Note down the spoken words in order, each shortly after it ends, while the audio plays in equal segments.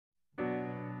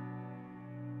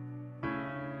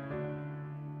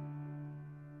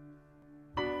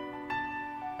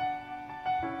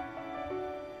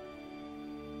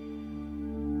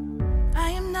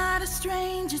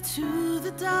stranger to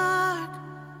the dark.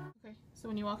 Okay, so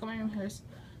when you walk in my room, here's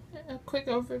a quick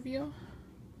overview.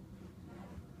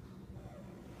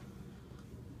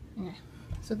 Okay,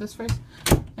 so this first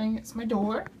thing is my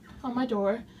door. On my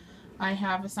door, I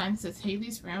have a sign that says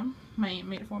Haley's room. My aunt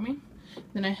made it for me.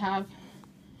 Then I have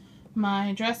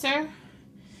my dresser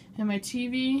and my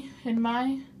TV and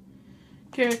my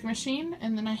Keurig machine,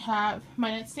 and then I have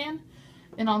my nightstand.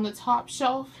 And on the top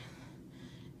shelf,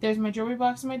 there's my jewelry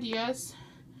box and my DS.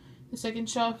 The second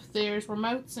shelf, there's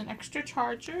remotes and extra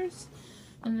chargers.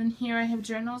 And then here I have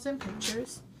journals and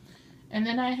pictures. And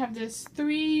then I have this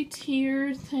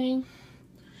 3-tier thing.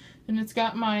 And it's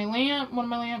got my lamp, one of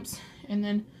my lamps, and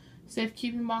then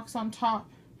safekeeping box on top,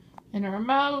 and a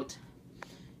remote.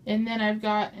 And then I've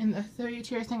got, in the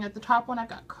 3-tier thing at the top one, I've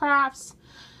got crafts.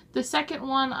 The second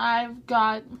one, I've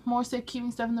got more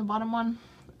safekeeping stuff. In the bottom one,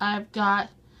 I've got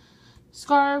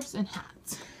scarves and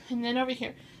hats. And then over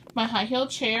here, my high-heel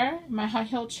chair. My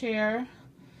high-heel chair,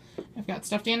 I've got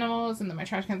stuffed animals, and then my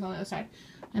trash cans on the other side.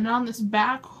 And on this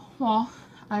back wall,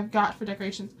 I've got, for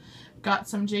decorations, got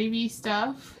some JV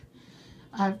stuff.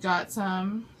 I've got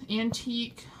some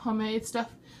antique homemade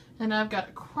stuff. And I've got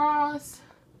a cross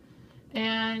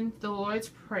and the Lord's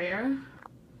Prayer.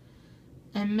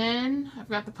 And then I've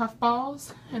got the puff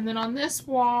balls. And then on this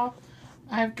wall,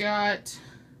 I've got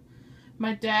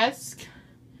my desk.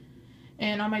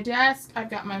 And on my desk, I've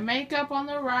got my makeup on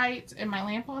the right and my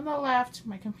lamp on the left.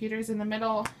 My computer's in the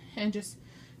middle, and just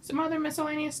some other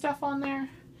miscellaneous stuff on there.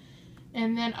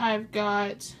 And then I've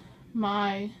got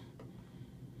my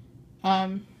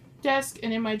desk,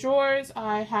 and in my drawers,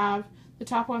 I have, the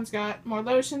top one's got more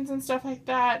lotions and stuff like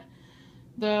that.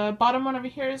 The bottom one over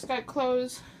here has got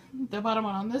clothes. The bottom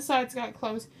one on this side's got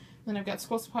clothes. Then I've got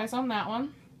school supplies on that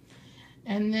one.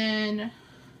 And then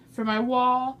for my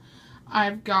wall,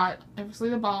 I've got, obviously,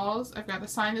 the balls. I've got a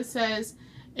sign that says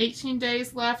 18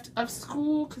 days left of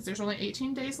school, because there's only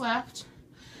 18 days left.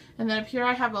 And then up here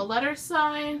I have a letter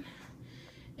sign,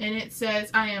 and it says,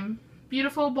 I am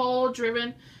beautiful, bold,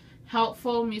 driven,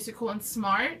 helpful, musical, and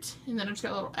smart. And then I've just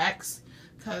got a little X,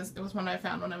 because it was one I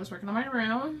found when I was working on my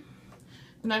room.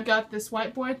 And I've got this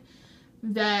whiteboard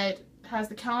that has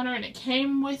the calendar, and it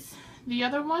came with the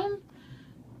other one.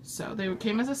 So they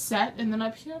came as a set. And then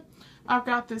up here, I've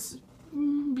got this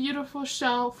beautiful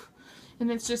shelf, and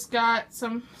it's just got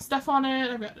some stuff on it.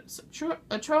 I've got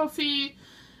a trophy,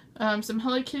 some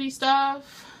Hello Kitty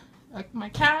stuff, like my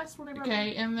cats, whatever.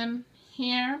 Okay, and then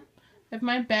here I have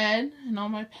my bed and all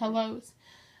my pillows.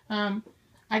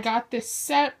 I got this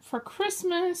set for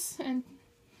Christmas in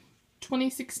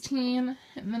 2016,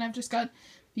 and then I've just got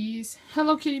these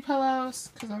Hello Kitty pillows,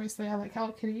 because obviously I like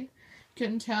Hello Kitty,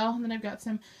 couldn't tell. And then I've got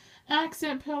some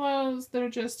accent pillows that are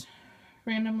just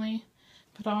randomly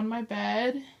put on my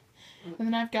bed. And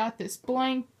then I've got this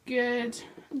blanket,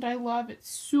 and I love it,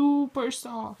 super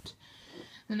soft.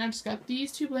 And then I've just got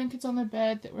these 2 blankets on the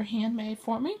bed that were handmade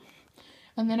for me.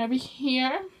 And then over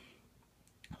here,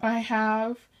 I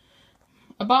have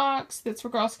a box that's for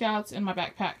Girl Scouts and my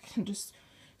backpack and just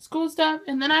school stuff.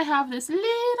 And then I have this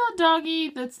little doggy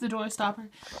that's the door stopper,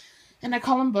 and I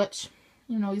call him Butch.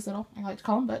 You know, he's little. I like to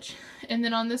call him Butch. And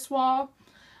then on this wall,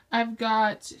 I've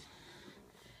got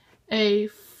a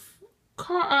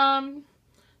thumbtack,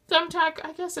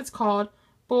 I guess it's called,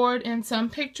 board, and some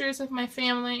pictures of my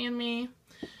family and me.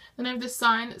 Then I have this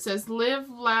sign that says live,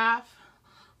 love,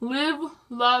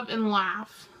 and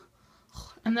laugh.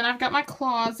 And then I've got my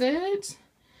closet.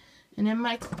 And in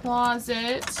my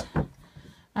closet,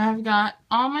 I've got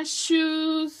all my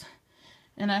shoes,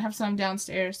 and I have some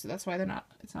downstairs, so that's why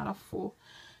it's not a full.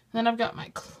 And then I've got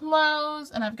my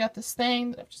clothes, and I've got this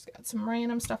thing that I've just got some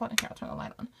random stuff on. Here, I'll turn the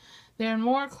light on. There are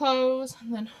more clothes,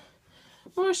 and then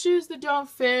more shoes that don't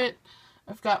fit.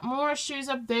 I've got more shoes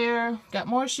up there. Got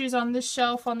more shoes on this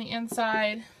shelf on the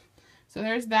inside. So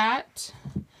there's that.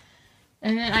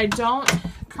 And then I don't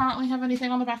currently have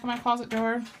anything on the back of my closet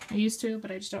door. I used to, but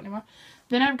I just don't anymore.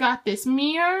 Then I've got this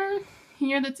mirror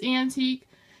here that's antique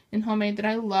and homemade that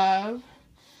I love.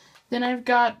 Then I've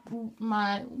got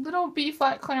my little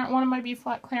B-flat clarinet, one of my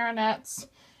B-flat clarinets,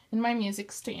 and my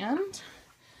music stand.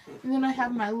 And then I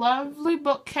have my lovely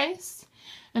bookcase.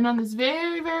 And on this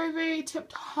very, very, very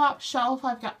tip-top shelf,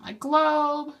 I've got my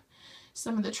globe,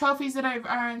 some of the trophies that I've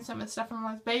earned, some of the stuff from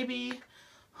my baby,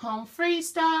 home free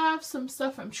stuff, some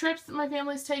stuff from trips that my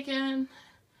family's taken,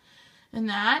 and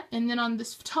that. And then on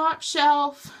this top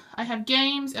shelf, I have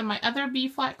games and my other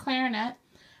B-flat clarinet.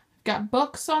 I've got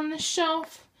books on this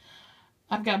shelf.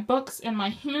 I've got books and my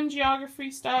human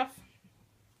geography stuff.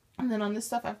 And then on this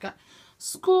stuff, I've got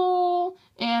school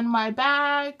and my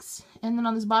bags. And then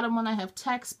on this bottom one, I have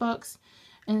textbooks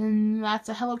And that's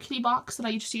a Hello Kitty box that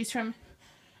I just use from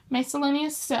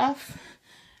miscellaneous stuff.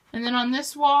 And then on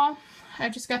this wall, I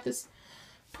just got this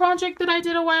project that I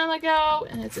did a while ago,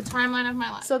 and it's a timeline of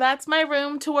my life. So that's my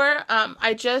room tour.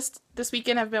 This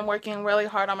weekend have been working really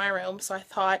hard on my room, so I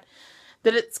thought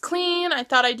that it's clean. I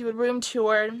thought I'd do a room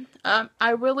tour.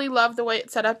 I really love the way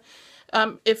it's set up.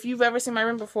 If you've ever seen my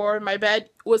room before, my bed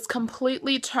was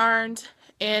completely turned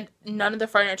and none of the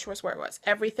furniture was where it was.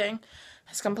 Everything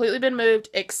has completely been moved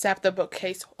except the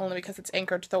bookcase, only because it's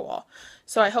anchored to the wall.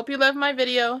 So I hope you love my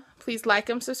video. Please like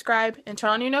and subscribe and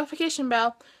turn on your notification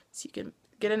bell so you can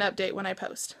get an update when I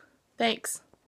post. Thanks.